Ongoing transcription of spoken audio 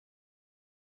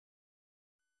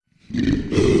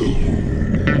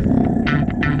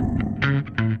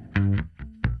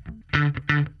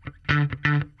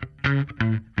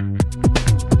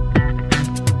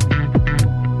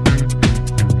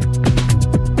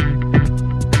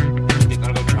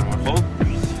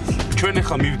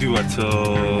მივდივართ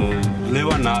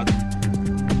ლევანა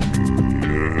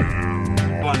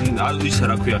ისე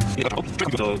რა ქვია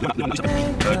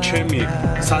ჩემი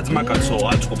საძმაკაცო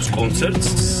აწყობს კონცერტს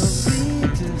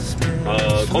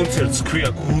კონცერტს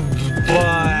ქვია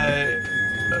Goodbye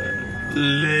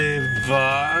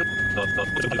Levan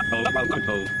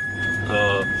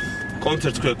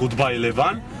კონცერტს ქვია Goodbye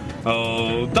Levan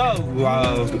და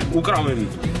უკრავენ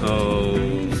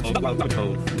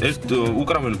ეს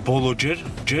უკრავენ ბოლოჯერ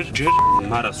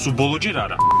მაგრამ სულ ბოლოჯერ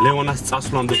არა ლევანას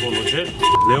წასვლამდე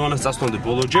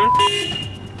ბოლოჯერ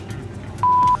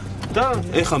და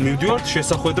ეხა მივდივართ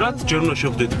შესახვედრად ჯერ უნდა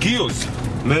შევხვდეთ გიოს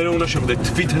მე უნდა შევხვდეთ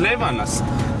თვით ლევანას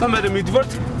და მე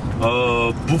მივდივართ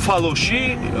ბუფალოში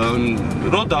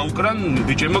რო დაუკრან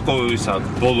ბიჭებმა ისა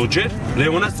ბოლოჯერ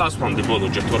ლევანას წასვლამდე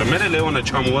ბოლოჯერ თორე მე ლევანა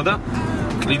ჩამოვა და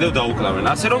კიდევ დაუკლავენ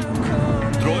ასე რომ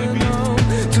დროები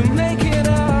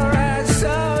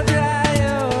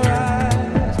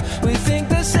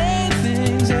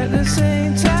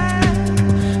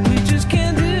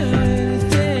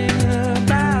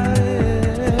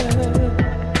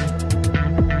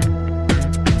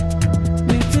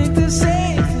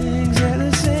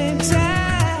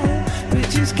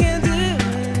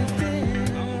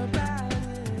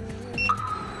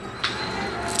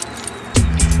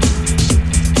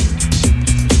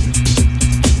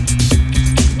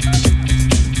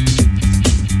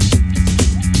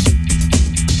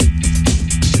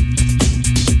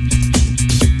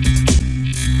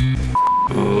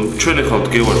ჩვენ ახლა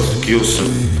ვდგევართ გიოს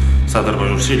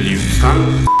სადარბაზოში ლიფტთან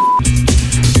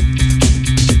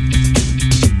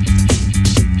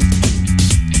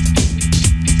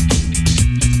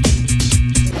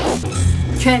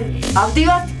ჩვენ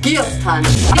ავდივართ გიოსთან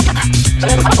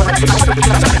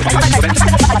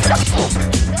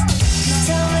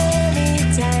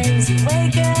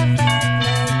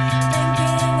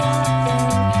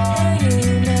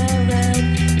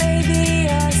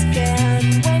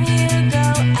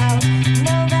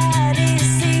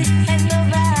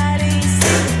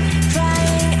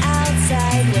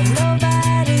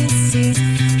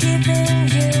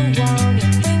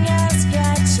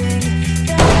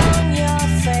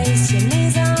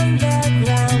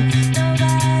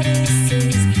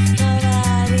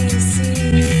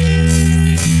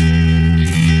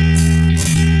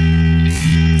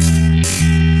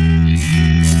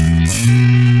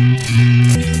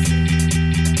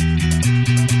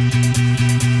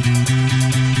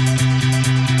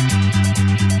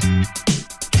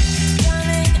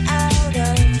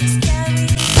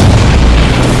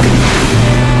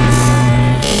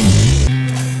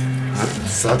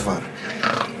სადვარ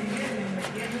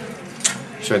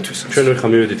ჩვენ ხა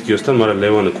მივედით გიოსთან მაგრამ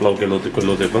ლევანა კვლავ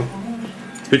გელოდება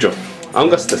ბიჭო ამ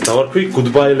გასწეს დავარქვი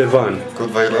Goodbye Levan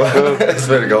ეს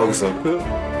ვერ გავგზო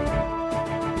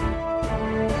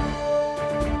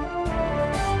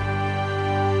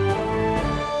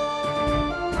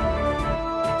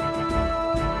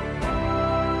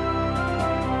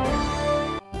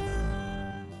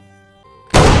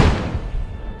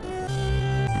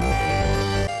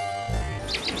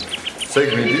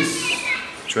სეგმენტის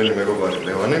ჩვენი მეგობარი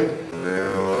ლევანი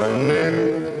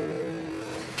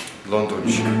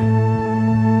ლონდონში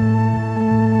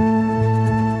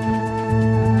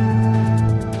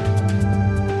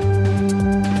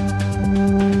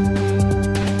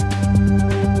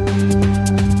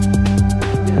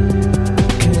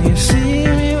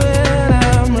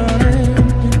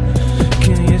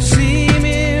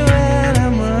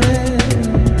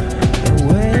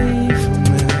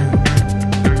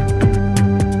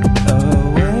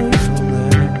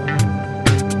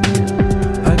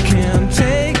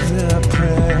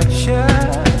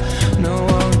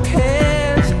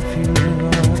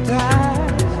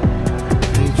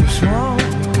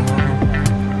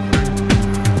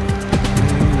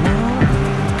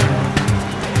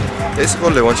ეს იყო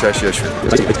ლევან ჩაშიაშვილი.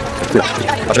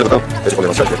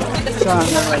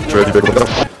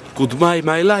 Goodbye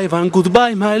my Levan,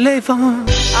 goodbye my Levan.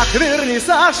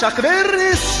 Αχβέρνησα,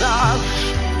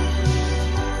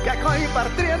 какой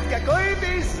портрет, какой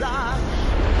пейзаж.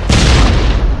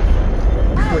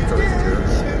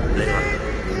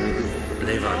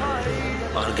 Levan,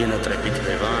 Argena trepit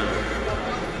Levan.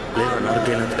 Levan,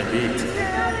 Argena trepit.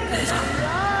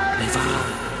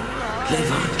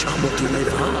 Levan, chamoti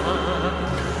Levan.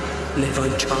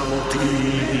 Levan, chamoti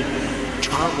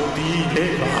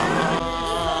Levan.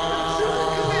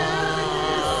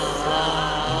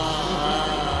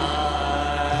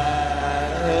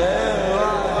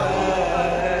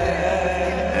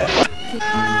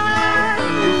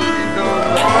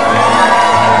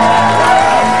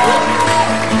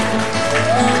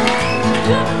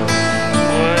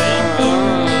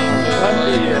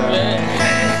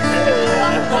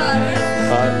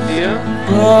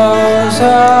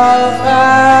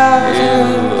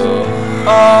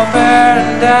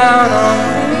 bearing down on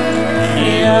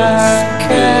me. I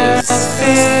can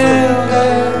feel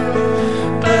it,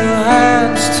 blue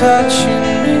hands touching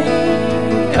me.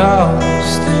 All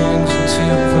these things into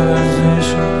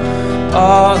position,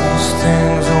 all these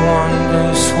things I wonder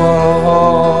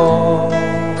swore.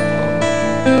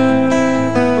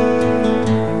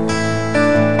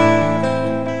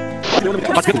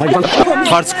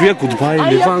 Hearts clear, goodbye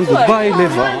Levan, goodbye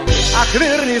Levan.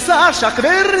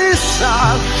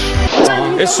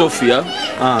 Es Sofia.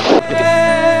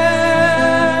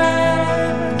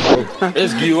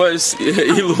 Es Gio, es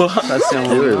Ilo.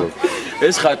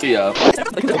 Es ხატია.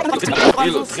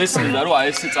 ილო დღეს მინდა რომ აი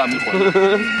ესე წამიყვანო.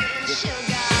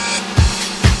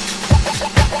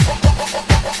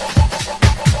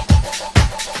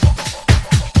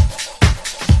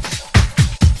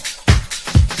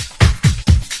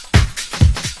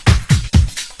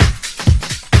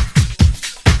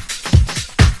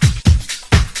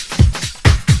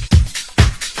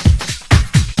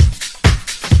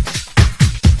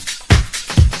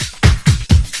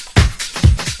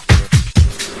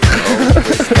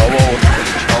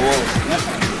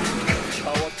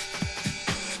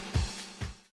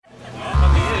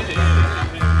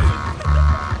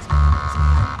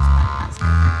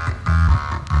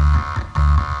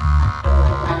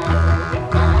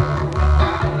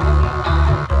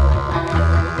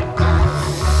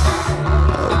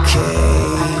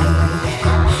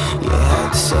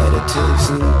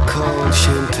 And cold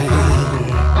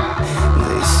champagne,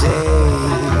 they say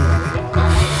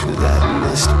that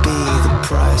must be the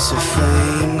price of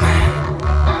fame.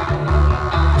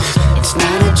 It's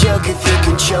not a joke if you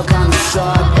can choke on the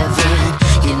thought of it.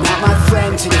 You're not my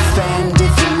friend to defend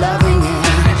if you're loving it.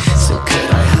 So could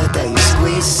I hurt that you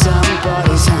squeeze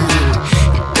somebody's hand?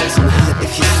 It doesn't hurt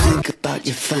if you think about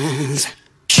your fans.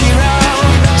 Hero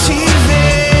TV.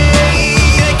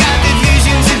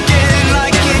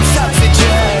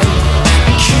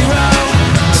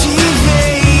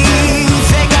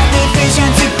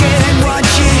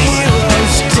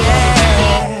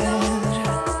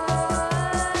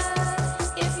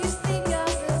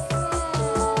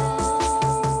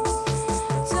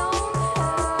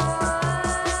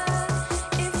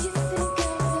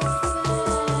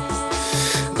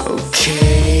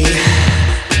 Okay,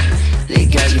 they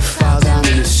got you filed down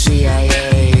in the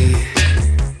CIA.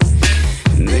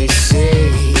 They say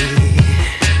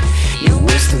you're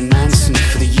worse than Manson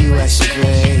for the US of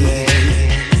A.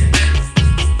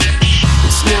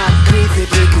 It's not grief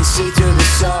if you can see through the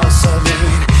source of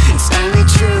it. It's only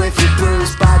true if you're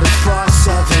bruised by the force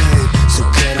of it. So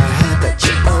could I hurt that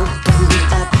you open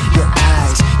up your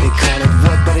eyes? They call it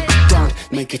work, but it don't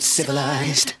make it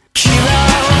civilized.